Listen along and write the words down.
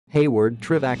Hayward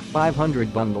Trivac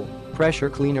 500 Bundle, Pressure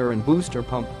Cleaner and Booster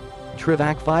Pump.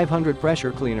 Trivac 500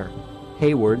 Pressure Cleaner.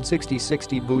 Hayward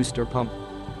 6060 Booster Pump.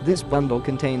 This bundle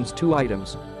contains 2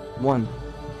 items. 1.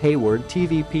 Hayward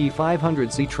TVP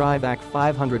 500C Trivac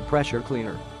 500 Pressure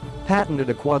Cleaner. Patented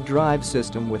Aqua Drive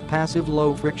System with passive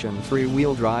low-friction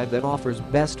free-wheel drive that offers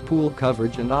best pool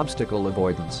coverage and obstacle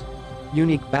avoidance.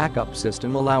 Unique backup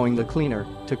system allowing the cleaner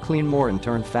to clean more and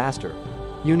turn faster.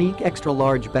 Unique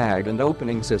extra-large bag and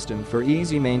opening system for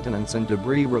easy maintenance and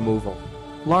debris removal.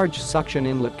 Large suction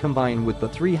inlet combined with the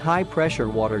 3 high-pressure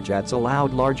water jets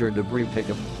allowed larger debris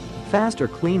pickup. Faster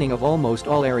cleaning of almost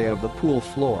all area of the pool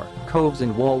floor, coves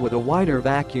and wall with a wider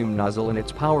vacuum nozzle in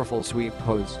its powerful sweep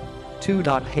hose. 2.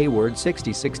 Hayward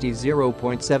 6060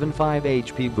 0.75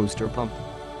 HP Booster Pump.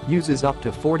 Uses up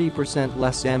to 40%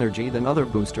 less energy than other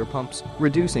booster pumps,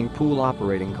 reducing pool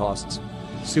operating costs.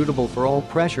 Suitable for all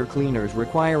pressure cleaners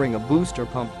requiring a booster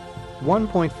pump.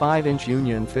 1.5-inch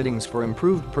union fittings for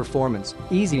improved performance,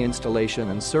 easy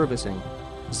installation and servicing.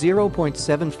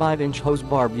 0.75-inch hose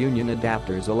barb union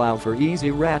adapters allow for easy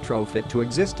retrofit to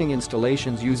existing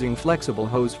installations using flexible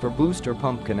hose for booster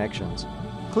pump connections.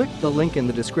 Click the link in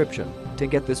the description to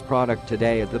get this product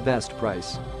today at the best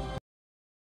price.